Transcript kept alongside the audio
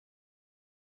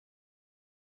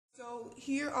So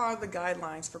here are the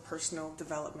guidelines for personal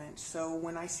development. So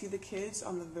when I see the kids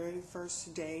on the very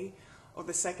first day or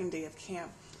the second day of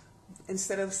camp,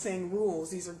 instead of saying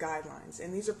rules, these are guidelines,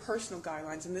 and these are personal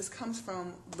guidelines, and this comes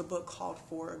from the book called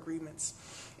 4 Agreements.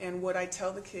 And what I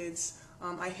tell the kids,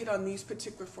 I hit on these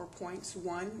particular 4 points.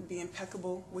 1, be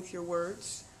impeccable with your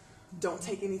words. Don't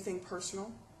take anything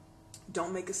personal.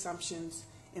 Don't make assumptions,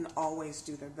 and always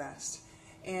do their best.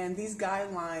 And these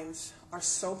guidelines are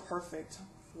so perfect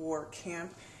for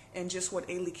camp and just what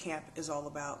AileyCamp is all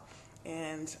about.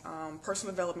 And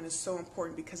personal development is so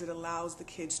important because it allows the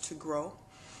kids to grow.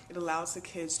 It allows the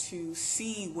kids to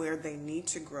see where they need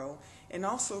to grow and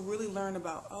also really learn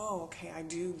about, oh, okay, I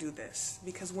do this.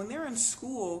 Because when they're in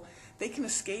school, they can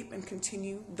escape and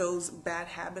continue those bad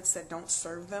habits that don't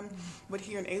serve them. But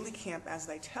here in AileyCamp, as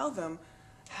they tell them,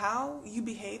 how you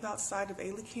behave outside of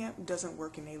AileyCamp doesn't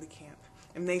work in AileyCamp.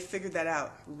 And they figured that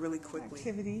out really quickly.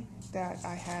 Activity that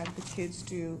I had the kids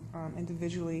do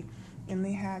individually, and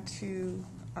they had to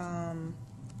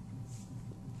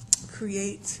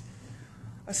create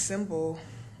a symbol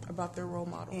about their role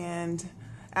model and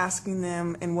asking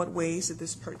them, in what ways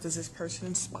does this person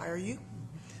inspire you,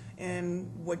 and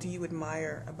what do you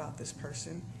admire about this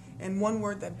person, and one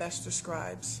word that best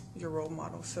describes your role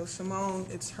model. So Simone,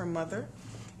 it's her mother,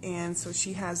 and so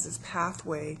she has this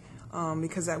pathway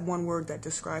because that one word that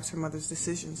describes her mother's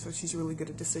decisions, so she's really good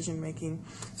at decision making.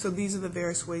 So these are the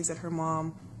various ways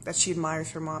that she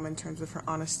admires her mom in terms of her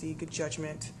honesty, good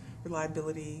judgment,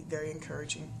 reliability, very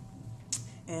encouraging.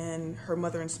 And her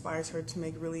mother inspires her to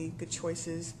make really good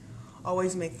choices,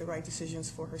 always make the right decisions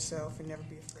for herself, and never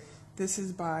be afraid. This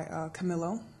is by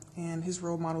Camilo, and his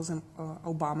role model is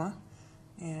Obama,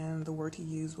 and the word he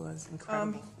used was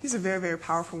incredible. He's a very, very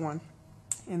powerful one,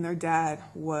 and their dad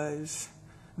was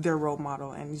their role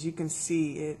model, and as you can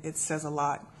see, it says a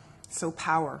lot. So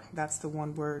power, that's the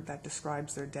one word that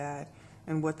describes their dad,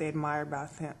 and what they admire about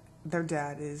their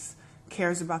dad is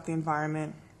cares about the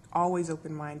environment, always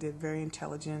open-minded, very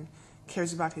intelligent,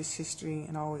 cares about his history,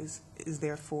 and always is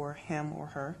there for him or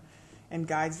her, and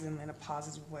guides them in a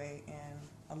positive way, and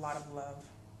a lot of love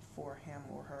for him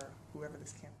or her, whoever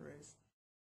this camper is.